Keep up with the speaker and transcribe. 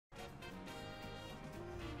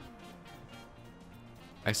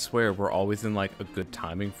I swear we're always in like a good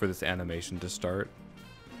timing for this animation to start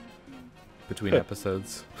between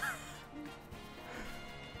episodes.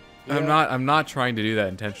 Yeah. I'm not trying to do that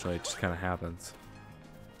intentionally. It just kind of happens.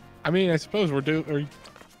 I mean, I suppose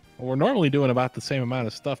we're normally doing about the same amount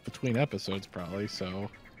of stuff between episodes, probably. So.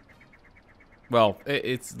 Well,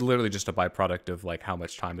 it's literally just a byproduct of like how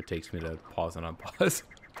much time it takes me to pause and unpause.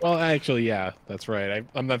 Well, actually, yeah, that's right.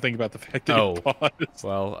 I'm not thinking about the fact that Oh, you paused.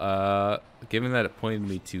 well, given that it pointed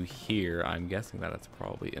me to here, I'm guessing that it's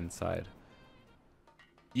probably inside.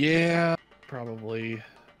 Yeah, probably.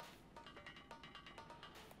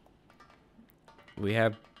 We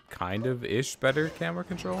have kind of ish better camera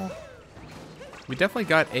control. We definitely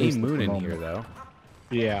got a least at moon the in moment. here though.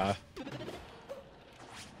 Yeah.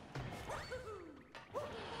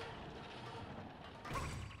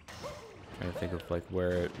 Trying to think of like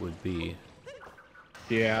where it would be.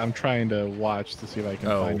 Yeah, I'm trying to watch to see if I can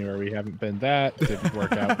Oh. find where we haven't been. That didn't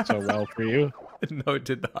work out so well for you. No, it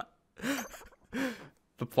did not.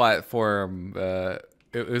 The platform,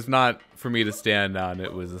 it was not for me to stand on.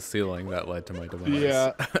 It was a ceiling that led to my demise.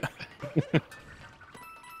 Yeah.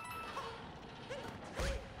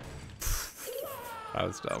 That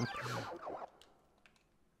was dumb.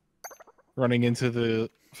 Running into the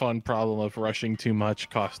fun problem of rushing too much,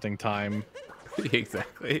 costing time.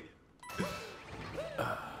 Exactly.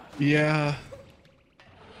 Yeah.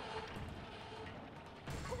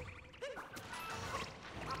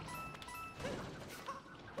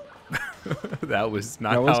 That was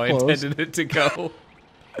not That was how close. I intended it to go.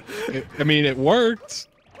 I mean, it worked.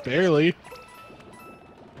 Barely.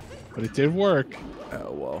 But it did work.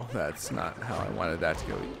 Oh, well, that's not how I wanted that to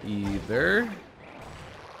go either.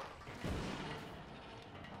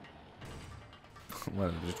 One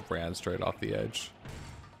of them just ran straight off the edge.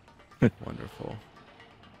 Wonderful.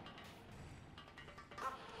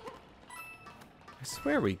 I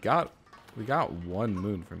swear we got one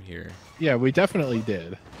moon from here. Yeah, we definitely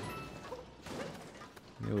did.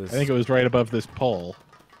 It was, I think it was right above this pole.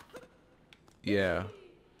 yeah.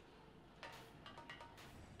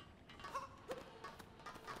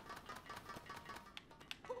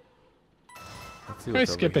 Let's see Try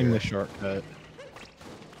what's over skipping here. the shortcut.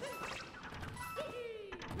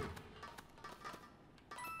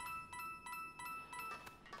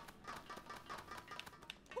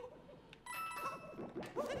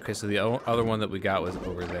 Okay, so the other one that we got was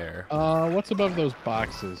over there. What's above those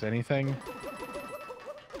boxes? Anything?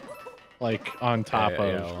 Like on top yeah,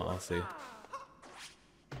 of? well, I'll see.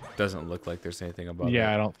 Doesn't look like there's anything above it.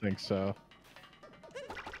 Yeah, I don't think so.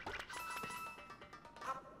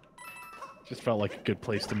 Just felt like a good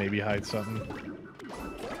place to maybe hide something.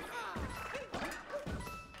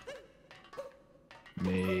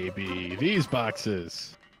 Maybe these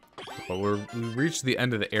boxes. But we reached the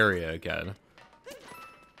end of the area again.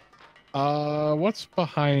 What's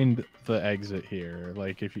behind the exit here?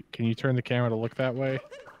 Like, can you turn the camera to look that way?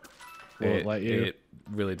 Will it let you? It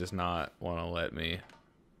really does not want to let me.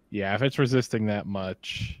 Yeah, if it's resisting that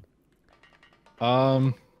much.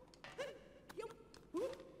 Well,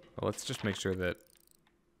 let's just make sure that.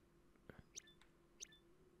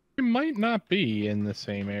 It might not be in the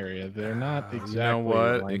same area. They're not exactly. You know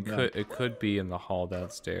what? lined up. It could be in the hall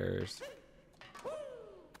downstairs.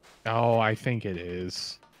 Oh, I think it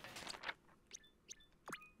is.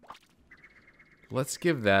 Let's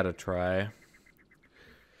give that a try.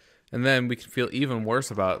 And then we can feel even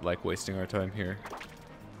worse about like wasting our time here.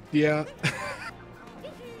 Yeah.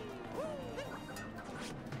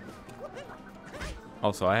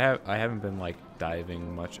 Also, I haven't been like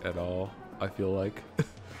diving much at all. I feel like.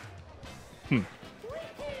 I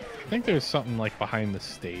think there's something like behind the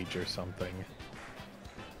stage or something.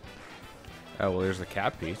 Oh well, there's a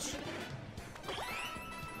cat peach.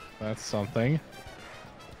 That's something.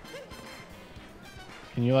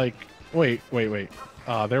 Can you like wait.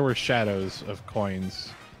 There were shadows of coins.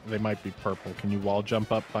 They might be purple. Can you wall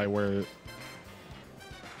jump up by where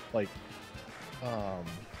like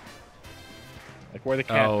where the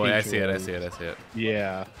cat Oh, peach I see it. I was? see it. I see it.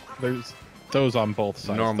 Yeah. There's those on both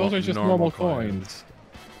sides. Normal- Those are just normal normal coins. coins.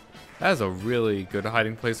 That is a really good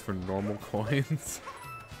hiding place for normal coins.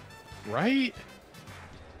 Right?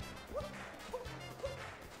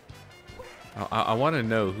 I want to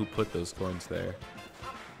know who put those coins there.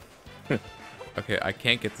 Okay, I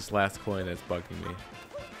can't get this last coin. It's bugging me.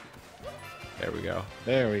 There we go.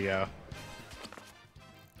 There we go.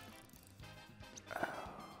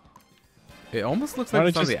 It almost looks Why like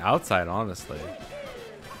it's don't on you the outside, honestly.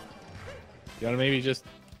 You want to maybe just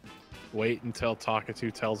wait until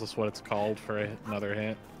Talkatoo tells us what it's called for another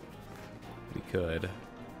hint? We could.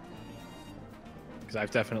 because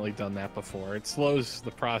I've definitely done that before. It slows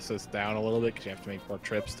the process down a little bit because you have to make more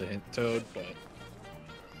trips to hint Toad, but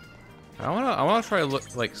I wanna try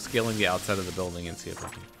like scaling the outside of the building and see if I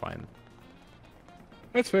can find.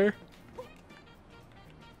 that's fair.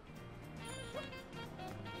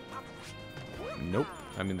 Nope.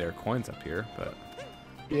 I mean, there are coins up here, but.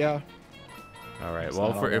 Yeah. All right. It's Well,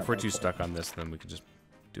 not all if that we're too much. stuck on this, then we could just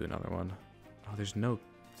do another one. Oh, there's no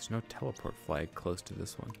teleport flag close to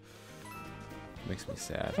this one. Makes me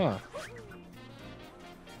sad. Huh.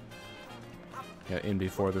 Yeah, in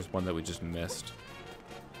before there's one that we just missed.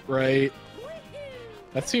 Right.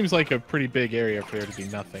 That seems like a pretty big area for there to be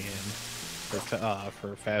nothing in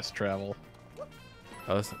for fast travel.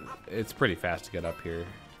 Oh, it's pretty fast to get up here,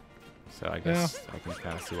 so I guess I can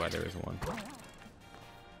kind of see why there is one.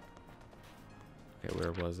 Okay,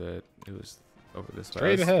 where was it? It was over this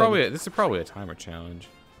way. Straight ahead. This is probably a timer challenge,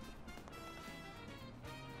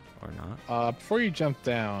 or not? Before you jump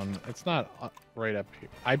down, it's not right up here.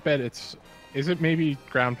 I bet it's. Is it maybe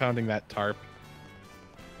ground pounding that tarp?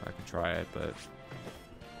 I could try it, but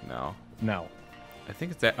no. No. I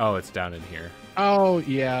think it's that. Oh, it's down in here. Oh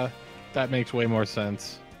yeah, that makes way more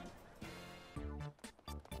sense.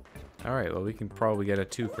 All right. Well, we can probably get a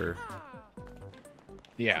twofer.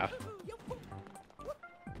 Yeah.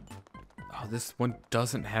 Oh, this one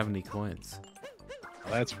doesn't have any coins. Oh,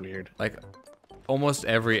 that's weird. Like, almost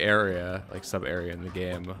every area, like sub area in the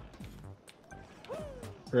game,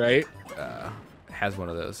 Right. has one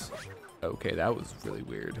of those. Okay, that was really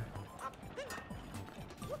weird.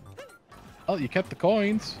 Oh, you kept the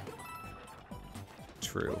coins.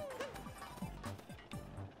 True.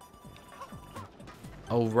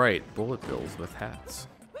 Oh, right. Bullet bills with hats.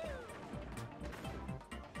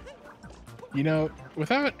 You know,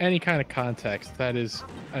 without any kind of context, that is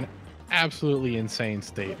an absolutely insane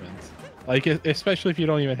statement. Like, especially if you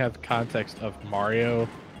don't even have context of Mario,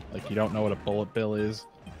 like you don't know what a bullet bill is.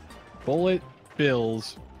 Bullet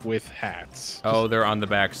bills with hats. Oh, they're on the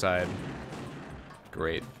backside.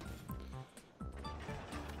 Great.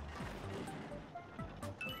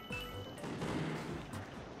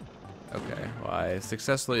 Okay, well, I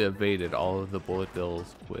successfully evaded all of the bullet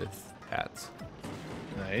bills with hats.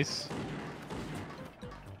 Nice.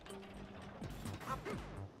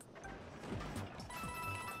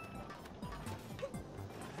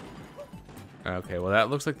 Okay, well, that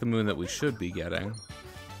looks like the moon that we should be getting.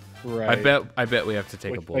 Right. I bet we have to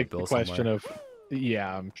take a bullet Like bill the question somewhere. of,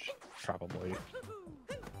 yeah, probably.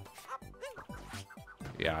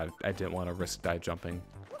 Yeah, I didn't want to risk die jumping.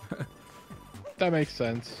 That makes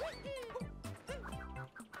sense.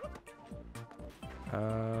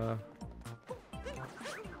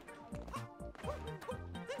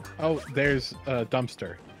 Oh, there's a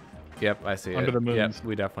dumpster. Yep, I see Under it. the moons. Yep,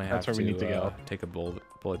 we definitely have That's where we need to go. Take a bullet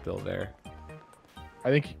bill there. I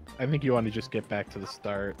think you want to just get back to the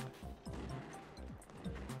start.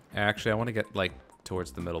 Actually, I want to get like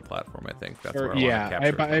towards the middle platform. I think that's where I Yeah, want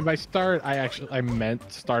to capture. by start, I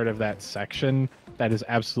meant start of that section. That is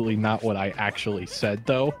absolutely not what I actually said,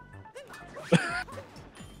 though.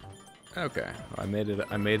 Okay, I made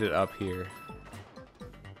it up here.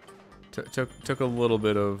 Took a little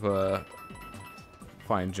bit of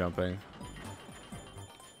fine jumping.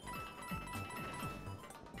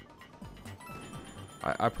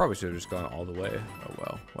 I probably should have just gone all the way. Oh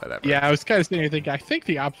well, whatever. Yeah, I was kind of sitting here thinking, I think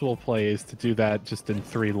the optimal play is to do that just in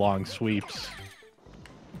 3 long sweeps.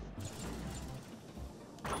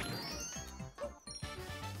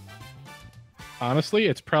 Honestly,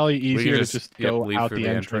 it's probably We can easier to just go leave out through the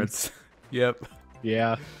entrance. Yep.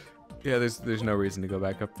 Yeah, Yeah, there's no reason to go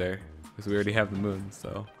back up there because we already have the moon.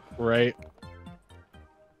 So right.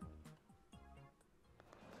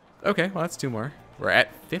 okay, well that's 2 more. We're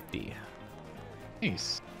at 50.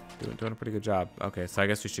 Nice. Doing a pretty good job. Okay, so I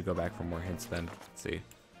guess we should go back for more hints then. Let's see.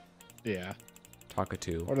 Yeah.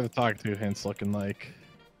 Talkatoo. What are the talk to hints looking like?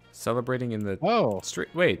 Celebrating in the Oh, street.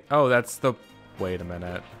 Wait. Oh, that's the. Wait a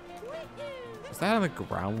minute. Is that on the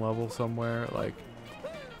ground level somewhere? Like.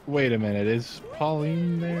 wait a minute. Is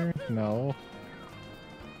Pauline there? No.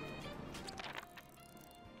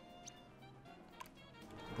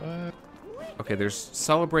 What? Okay, there's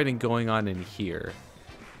celebrating going on in here.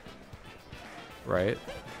 Right?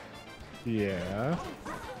 Yeah.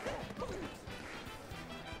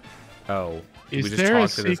 Oh. Did Is we just there a talk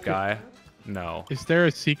to this secret- guy? No. Is there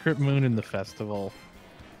a secret moon in the festival?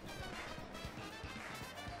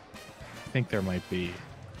 I think there might be.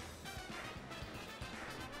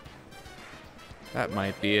 That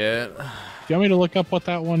might be it. Do you want me to look up what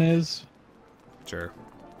that one is? Sure.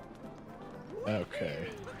 Okay.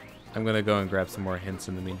 I'm gonna go and grab some more hints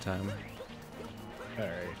in the meantime. All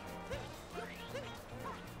right.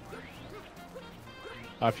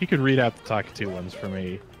 If you could read out the Talkatoo ones for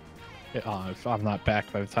me, if I'm not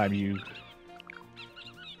back by the time you...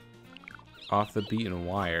 Off the beaten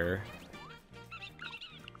wire.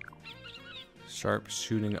 Sharp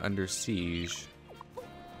shooting under siege.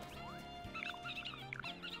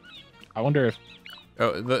 I wonder if...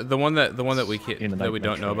 Oh, the one that we that we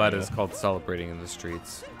don't know about area. is called Celebrating in the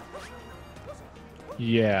Streets.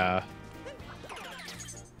 Yeah.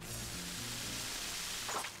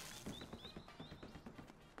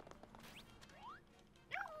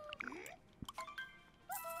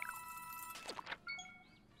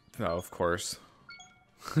 Oh, of course.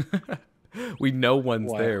 We know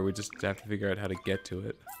one's What? there. We just have to figure out how to get to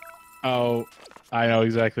it. Oh, I know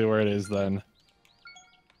exactly where it is then.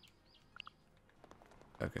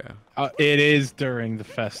 Okay. It is during the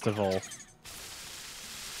festival.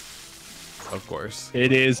 Of course.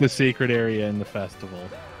 It is the secret area in the festival.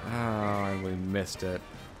 Oh, and we missed it.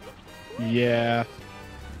 Yeah.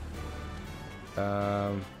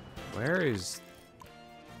 Where is?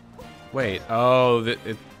 Wait. Oh,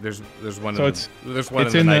 there's one. So there's one in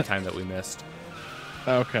it's the in the- nighttime that we missed.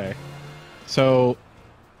 Okay. So,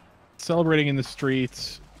 Celebrating in the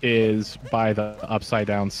Streets is by the upside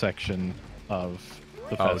down section of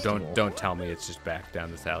the Oh, festival. don't tell me it's just back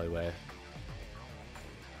down this alleyway.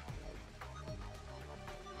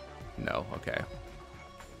 No. Okay.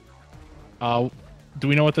 Do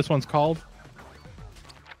we know what this one's called?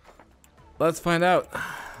 Let's find out.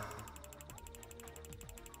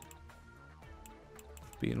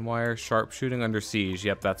 Beaten wire, sharpshooting under siege.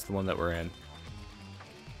 Yep, that's the one that we're in.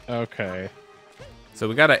 Okay. So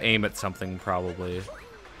we gotta aim at something probably.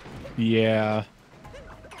 Yeah.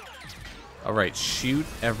 All right, shoot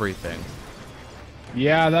everything.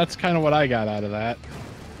 Yeah, that's kind of what I got out of that.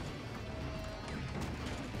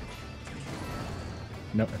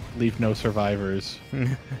 No, leave no survivors.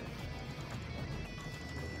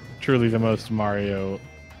 Truly the most Mario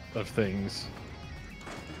of things.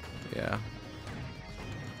 Yeah.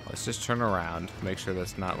 Let's just turn around. Make sure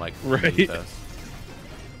that's not like Right. beneath us.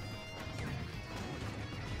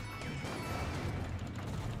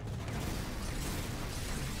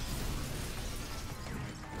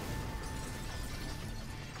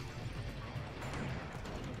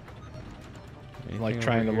 Like Anything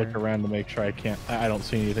trying to over look here? around to make sure I don't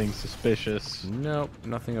see anything suspicious. Nope,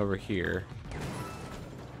 nothing over here.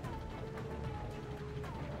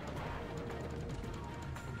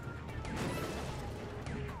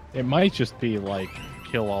 It might just be like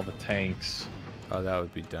kill all the tanks. Oh, that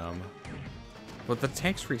would be dumb. But the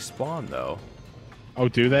tanks respawn though. Oh,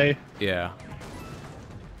 do they? Yeah.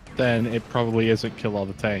 Then it probably isn't kill all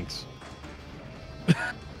the tanks.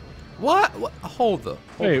 What? Hold the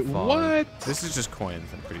Wait, phone. what? This is just coins,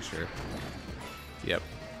 I'm pretty sure. Yep.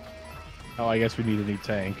 Oh, I guess we need a new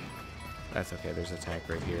tank. That's okay. There's a tank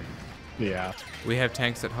right here. Yeah, We have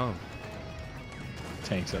tanks at home.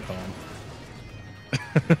 tanks at home.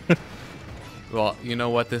 Well, you know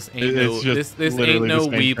what? This ain't It's no just this ain't literally no the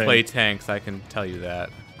same we thing. play tanks. I can tell you that.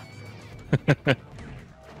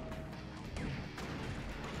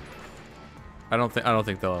 I don't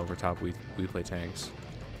think they'll overtop we play tanks.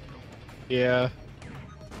 Yeah,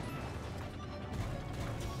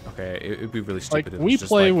 Okay, it'd be really like stupid. if it we was just,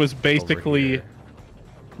 play like, was over basically here.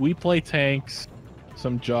 we play tanks,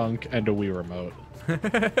 some junk, and a Wii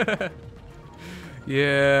remote.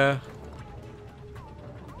 Yeah.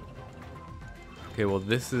 Okay, well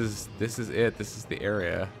this is it. This is the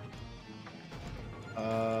area.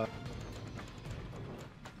 Huh.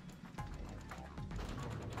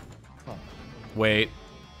 Wait,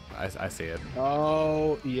 I see it.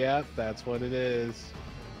 Oh, yeah, that's what it is.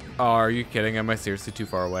 Oh, are you kidding? Am I seriously too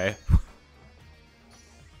far away?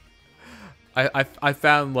 I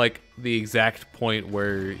found like the exact point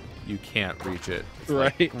where you can't reach it. It's,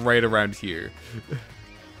 like, Right. right around here.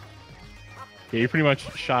 Yeah, you pretty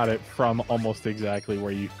much shot it from almost exactly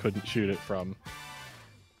where you couldn't shoot it from.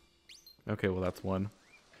 Okay, well that's one.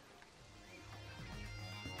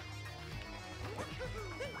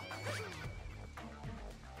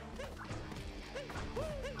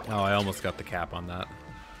 Oh, I almost got the cap on that.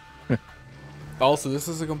 Also, this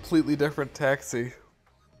is a completely different taxi.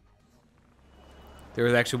 There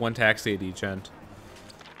was actually one taxi at each end.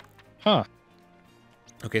 Huh.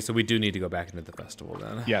 Okay, so we do need to go back into the festival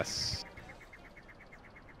then. Yes.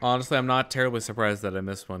 Honestly, I'm not terribly surprised that I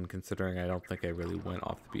missed one, considering I don't think I really went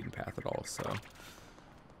off the beaten path at all, so...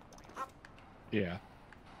 Yeah.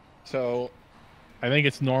 So, I think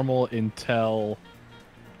it's normal until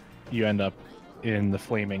you end up in the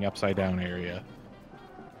flaming upside down area.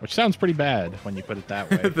 Which sounds pretty bad when you put it that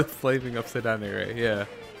way. The flaming upside down area, yeah.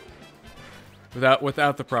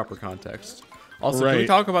 Without the proper context. Also, can we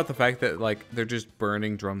talk about the fact that like they're just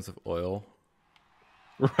burning drums of oil?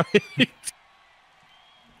 Right.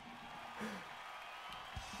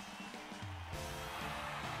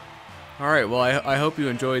 All right. Well, I hope you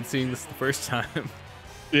enjoyed seeing this the first time.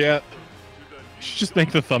 Yeah. You should just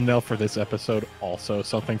make the thumbnail for this episode also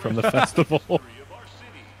something from the festival.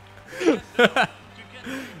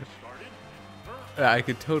 Yeah, I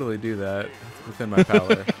could totally do that. It's within my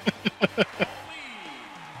power.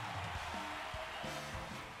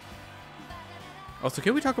 Also,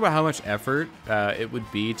 can we talk about how much effort it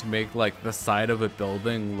would be to make like the side of a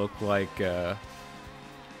building look like an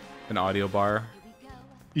audio bar?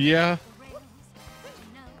 Yeah.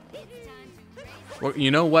 Well,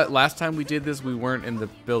 you know what? Last time we did this, we weren't in the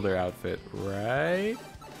builder outfit, right?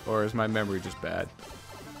 Or is my memory just bad?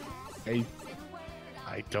 I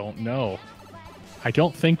don't know. I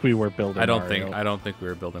don't think we were building. I don't think we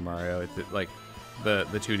were building Mario. Like the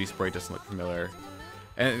 2D sprite doesn't look familiar.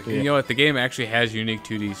 And you know what? The game actually has unique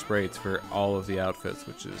 2D sprites for all of the outfits,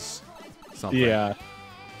 which is something. Yeah.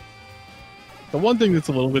 The one thing that's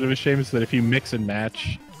a little bit of a shame is that if you mix and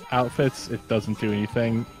match outfits, it doesn't do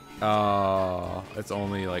anything. It's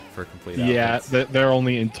only like for complete outfits. Yeah, they're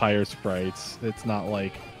only entire sprites. It's not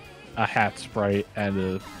like a hat sprite and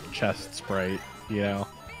a chest sprite, you know?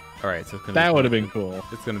 Alright, so that would have been cool.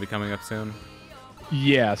 It's going to be coming up soon?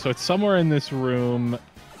 Yeah, so it's somewhere in this room.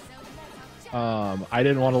 I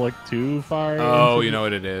didn't want to look too far. Oh, you know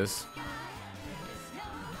what it is.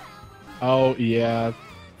 Oh, yeah.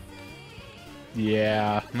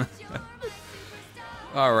 Yeah.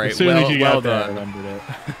 All right. As soon as you got there, done. I remembered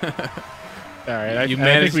it. All right. You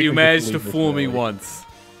managed to fool me once.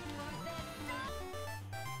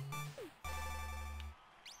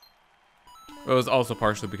 It was also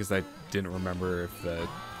partially because I didn't remember if the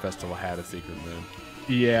festival had a secret moon.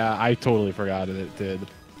 Yeah, I totally forgot it did.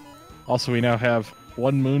 Also, we now have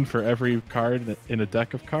one moon for every card in a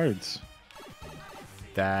deck of cards.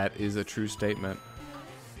 That is a true statement.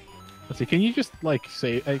 Let's see. Can you just like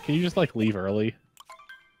Can you just like leave early?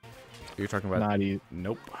 You're talking about? Not easy.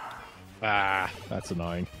 Nope. Ah, that's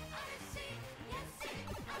annoying.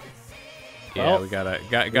 Yeah, well, we gotta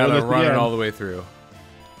run it all the way through.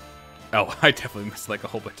 Oh, I definitely missed like a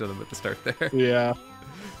whole bunch of them at the start there. Yeah.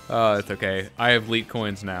 It's okay. I have leet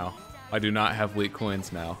coins now. I do not have leet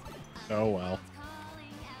coins now. Oh well.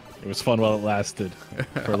 It was fun while it lasted.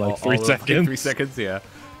 For like 3 seconds. 3 seconds, yeah.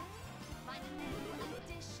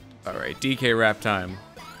 Alright, DK rap time.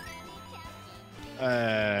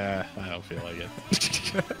 I don't feel like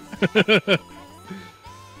it.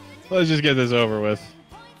 Let's just get this over with.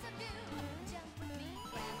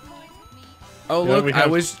 Oh look,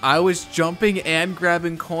 I was jumping and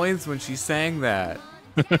grabbing coins when she sang that.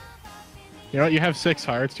 You know what? You have 6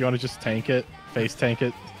 hearts. You want to just tank it? Face tank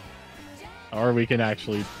it? Or we can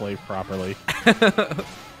actually play properly.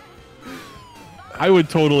 I would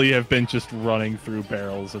totally have been just running through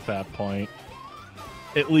barrels at that point.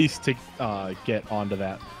 At least to get onto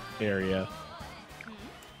that area.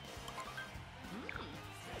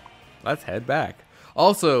 Let's head back.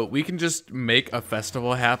 Also, we can just make a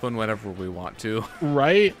festival happen whenever we want to.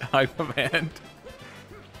 Right? I command.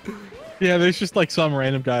 Yeah, there's just like some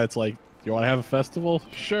random guy that's like, you want to have a festival?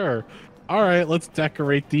 Sure. All right, let's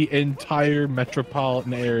decorate the entire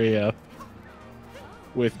metropolitan area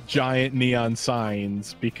with giant neon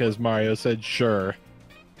signs because Mario said sure.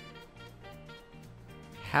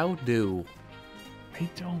 How do? I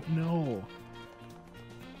don't know.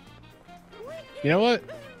 You know what?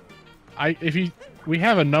 We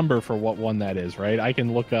have a number for what one that is, right? I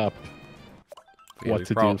can look up what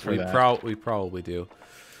to do for that. We probably do.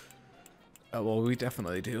 Well, we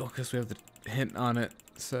definitely do because we have the hint on it.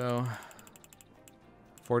 So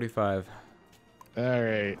 45. All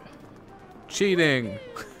right. Cheating.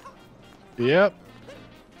 Yep.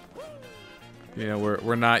 You know,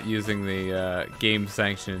 we're not using the game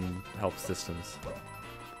sanction help systems.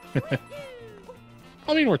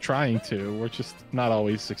 I mean, we're trying to. We're just not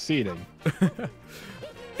always succeeding.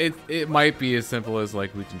 It might be as simple as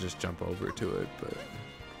like we can just jump over to it, but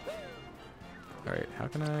all right. How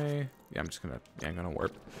can I? Yeah, I'm gonna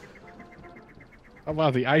warp. Oh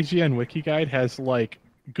wow, the IGN wiki guide has like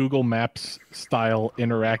Google Maps style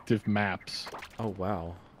interactive maps. Oh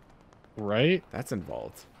wow. Right? That's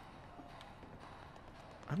involved.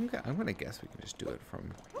 I'm gonna guess we can just do it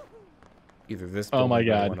from either this building oh my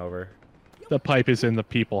God. or one over. The pipe is in the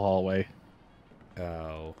people hallway.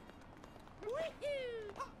 Oh.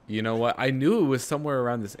 You know what? I knew it was somewhere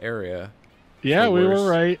around this area. Yeah, we were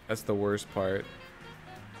right. That's the worst part.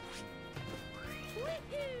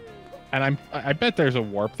 And I bet there's a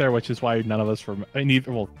warp there, which is why none of us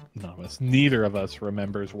neither of us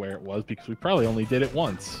remembers where it was because we probably only did it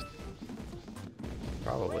once.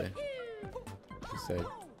 Probably. You said,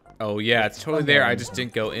 oh yeah, it's totally there. I just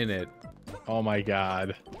didn't go in it. Oh my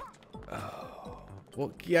god. Oh.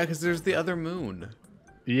 Well, yeah, because there's the other moon.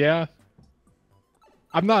 Yeah.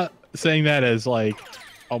 I'm not saying that as like,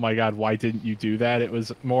 oh my god, why didn't you do that? It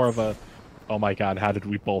was more of a, oh my god, how did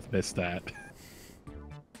we both miss that?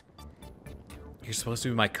 You're supposed to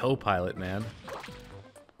be my co-pilot, man.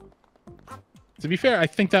 To be fair, I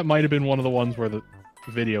think that might have been one of the ones where the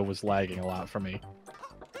video was lagging a lot for me.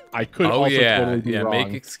 I could also totally be wrong.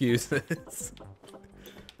 Make excuses.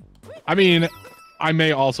 I mean, I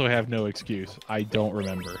may also have no excuse. I don't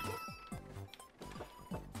remember.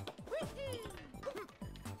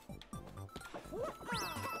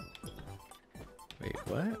 Wait,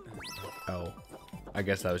 what? Oh, I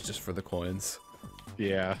guess that was just for the coins.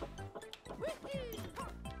 Yeah.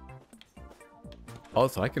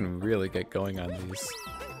 Also, I can really get going on these.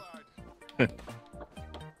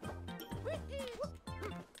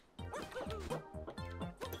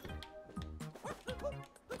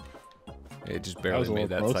 It just barely made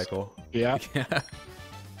that cycle. Yeah. Yeah.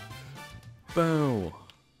 Boom.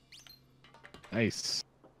 Nice.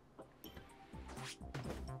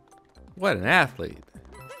 What an athlete.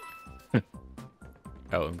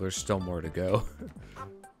 Oh, and there's still more to go.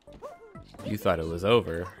 You thought it was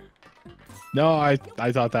over. No, I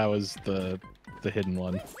thought that was the hidden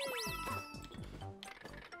one.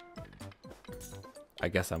 I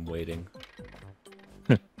guess I'm waiting.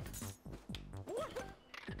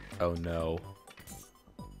 Oh no.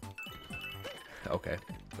 Okay.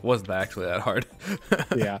 It wasn't actually that hard.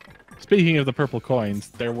 Yeah. Speaking of the purple coins,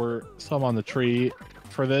 there were some on the tree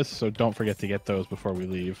for this, so don't forget to get those before we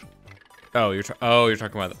leave. Oh, you're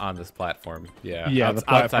talking about on this platform. Yeah. Yeah, the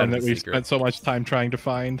platform that we spent so much time trying to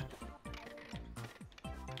find.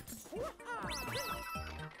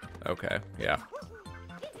 Okay, yeah.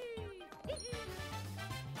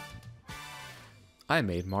 I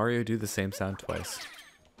made Mario do the same sound twice.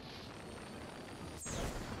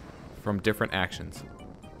 From different actions.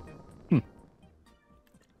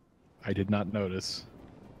 I did not notice.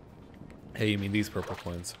 Hey, you mean these purple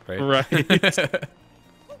coins, right? Right.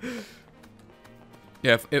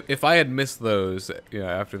 Yeah, if I had missed those,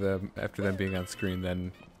 after them being on screen,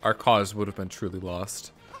 then our cause would have been truly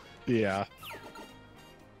lost. Yeah.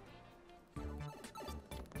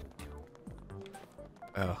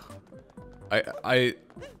 Ugh.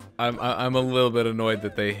 I'm a little bit annoyed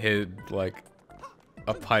that they hid like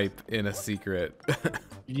a pipe in a secret.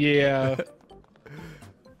 Yeah.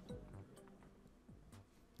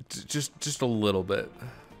 Just a little bit.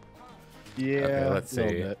 Yeah. Okay, let's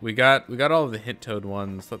see. We got all of the hint toad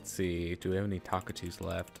ones. Let's see. Do we have any Takatus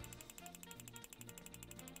left?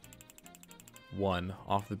 One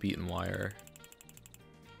off the beaten wire.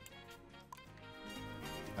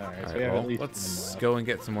 All right, so all right, well, let's go and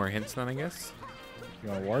get some more hints then, I guess. You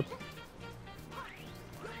want to warp?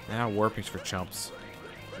 Now warping's for chumps.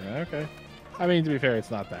 Yeah, okay. I mean, to be fair, it's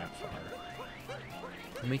not that far.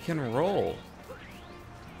 We can roll.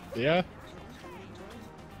 Yeah.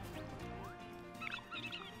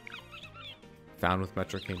 Found with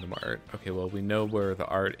Metro Kingdom art. Okay, well, we know where the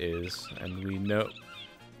art is, and we know...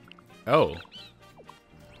 Oh.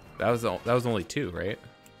 That was only two, right?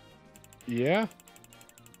 Yeah.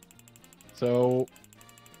 So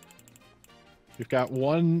we've got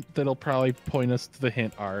one that'll probably point us to the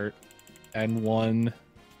hint art, and one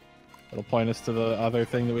that'll point us to the other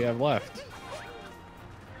thing that we have left.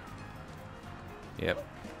 Yep.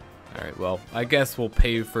 All right. Well, I guess we'll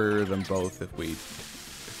pay for them both if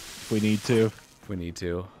we need to. If we need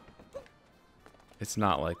to. It's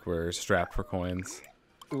not like we're strapped for coins.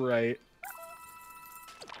 Right.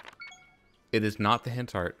 It is not the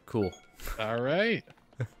hint art. Cool. All right.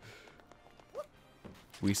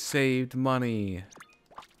 We saved money.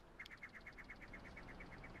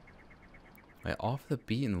 Wait, off the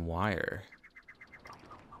beaten wire.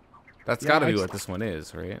 That's got to be what this one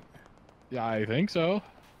is, right? Yeah, I think so.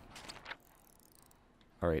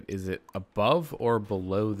 All right, is it above or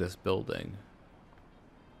below this building?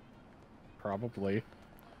 Probably.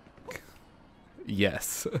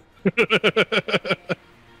 Yes.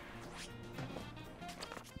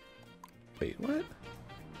 Wait, what?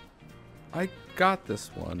 I got this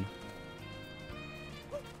one.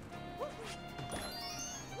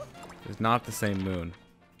 It's not the same moon.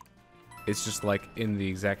 It's just like in the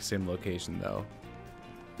exact same location though.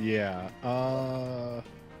 Yeah.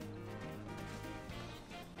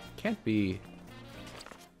 Can't be.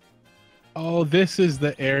 Oh, this is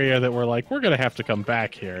the area that we're like, we're gonna have to come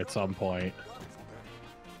back here at some point.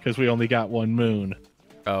 Because we only got one moon.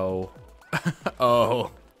 Oh. Oh.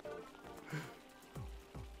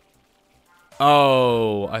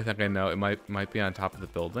 Oh, I think I know. It might be on top of the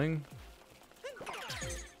building.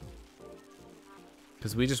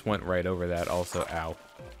 Because we just went right over that also. Ow.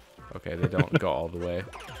 Okay, they don't go all the way.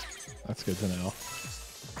 That's good to know.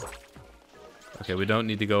 Okay, we don't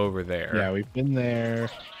need to go over there. Yeah, we've been there.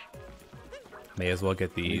 May as well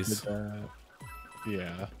get these.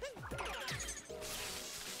 Yeah.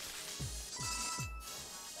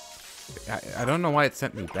 I don't know why it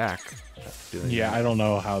sent me back. Yeah, That. I don't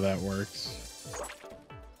know how that works.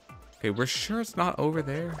 Okay, we're sure it's not over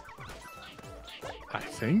there. I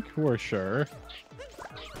think we're sure.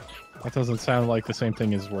 That doesn't sound like the same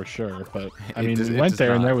thing as we're sure, but I mean, we went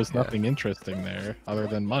there and there was nothing interesting there other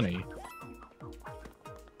than money.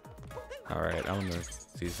 All right, I want to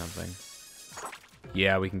see something.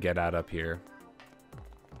 Yeah, we can get out up here.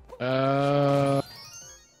 All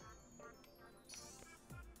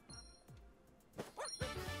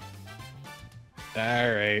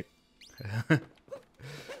right.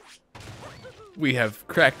 We have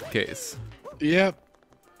cracked the case. Yep.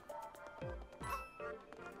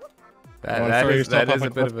 That is a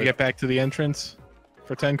bit of a... Get back to the entrance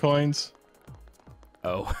for 10 coins.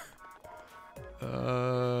 Oh.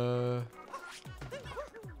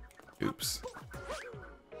 Oops.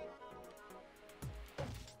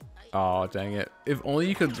 Oh, dang it. If only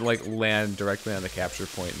you could, like, land directly on the capture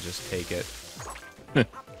point and just take it.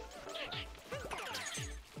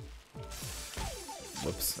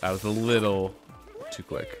 Whoops. That was a little too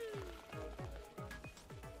quick.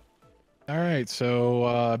 Alright,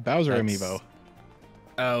 so, Bowser That's... amiibo.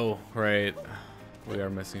 Oh, right. We are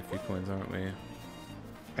missing a few coins, aren't we?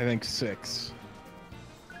 I think 6.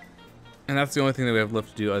 And that's the only thing that we have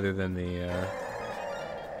left to do other than the,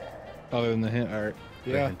 Other than the hint art.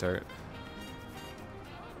 the Yeah. hint art.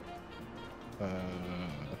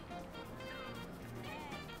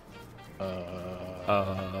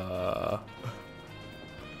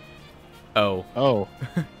 Oh. Oh.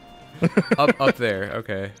 up there.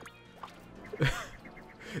 Okay.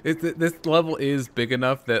 This level is big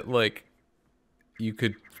enough that like you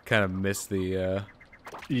could kind of miss the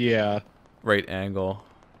Yeah. right angle.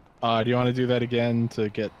 Do you want to do that again to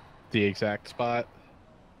get the exact spot?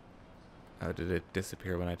 Oh, did it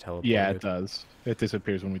disappear when I teleported? Yeah, it does. It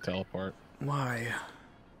disappears when we teleport. Why?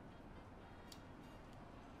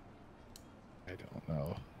 I don't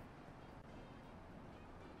know.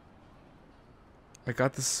 I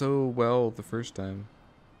got this so well the first time.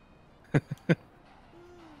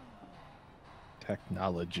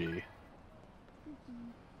 Technology.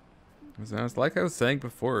 It's like I was saying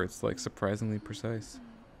before, it's like surprisingly precise.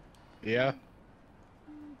 Yeah.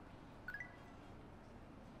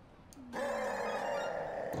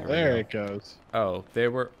 There it goes. Oh, they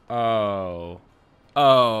were... Oh.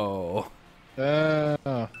 Oh.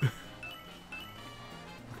 Oh.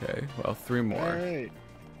 Okay, well, 3 more. All right.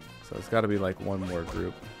 So it's got to be like 1 more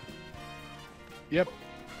group. Yep.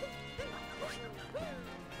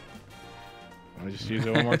 Want to just use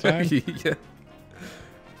it one more time? Yeah.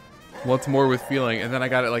 Once more with feeling, and then I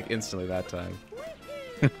got it like instantly that time.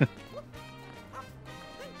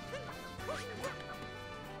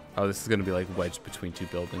 Oh, this is gonna be like wedged between 2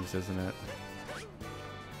 buildings, isn't it?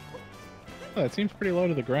 Oh, that seems pretty low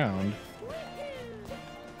to the ground.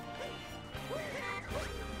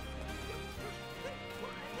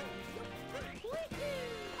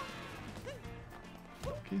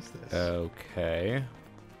 What is this? Okay.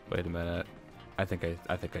 Wait a minute. I think I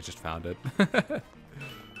just found it.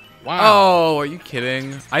 Wow. Oh, are you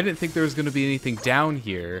kidding? I didn't think there was gonna be anything down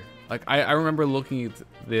here. Like I remember looking at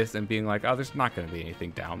this and being like, oh, there's not gonna be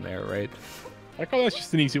anything down there, right? I call that's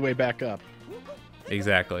just an easy way back up.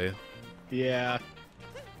 Exactly. Yeah.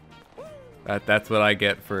 That's what I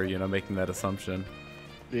get for, you know, making that assumption.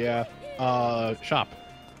 Yeah. Shop.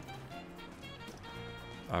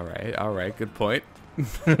 All right, good point.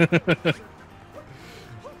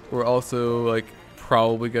 We're also like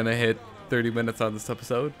probably gonna hit 30 minutes on this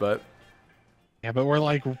episode, but Yeah, but we're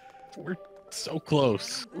so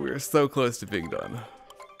close. we're so close to being done.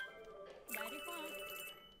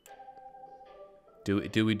 Do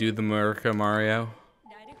we do the Murica, Mario?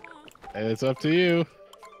 It's up to you.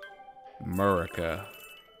 Murica.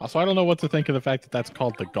 Also, I don't know what to think of the fact that that's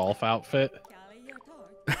called the golf outfit.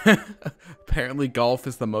 Apparently golf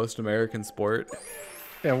is the most American sport.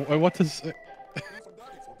 Yeah, what does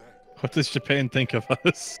Japan think of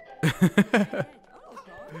us?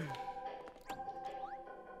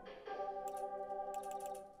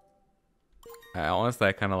 Honestly,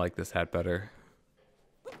 I kind of like this hat better.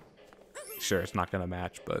 Sure, it's not gonna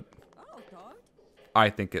match, but I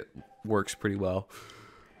think it works pretty well.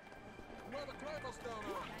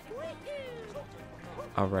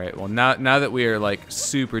 All right. Well, now that we are like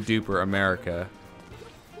super duper America,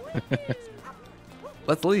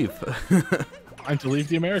 let's leave. Time to leave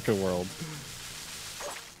the America world.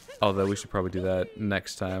 Although we should probably do that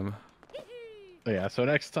next time. Yeah. So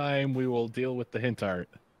next time we will deal with the hint art.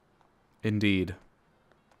 Indeed.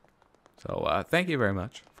 So thank you very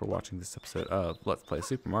much for watching this episode of Let's Play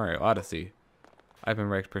Super Mario Odyssey. I've been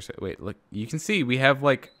Rex. Wait, look. You can see we have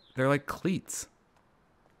like they're like cleats.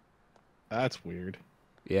 That's weird.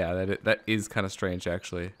 Yeah, that is kind of strange,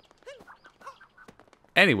 actually.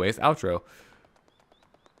 Anyways, outro.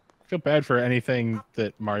 I feel bad for anything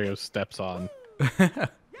that Mario steps on.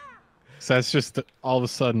 So that's just all of a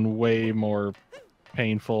sudden way more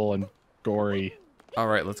painful and gory. All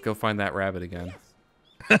right, let's go find that rabbit again.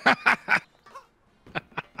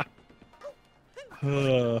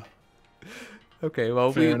 Okay,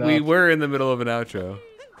 well, we were in the middle of an outro.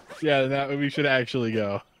 Yeah, that we should actually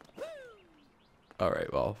go. All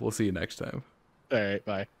right, well, we'll see you next time. All right,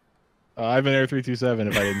 bye. I've been Air327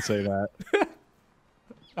 if I didn't say that.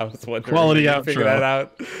 I was wondering. Quality outro. Figure that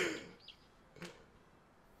out.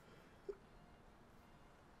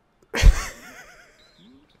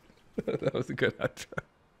 That was a good outro.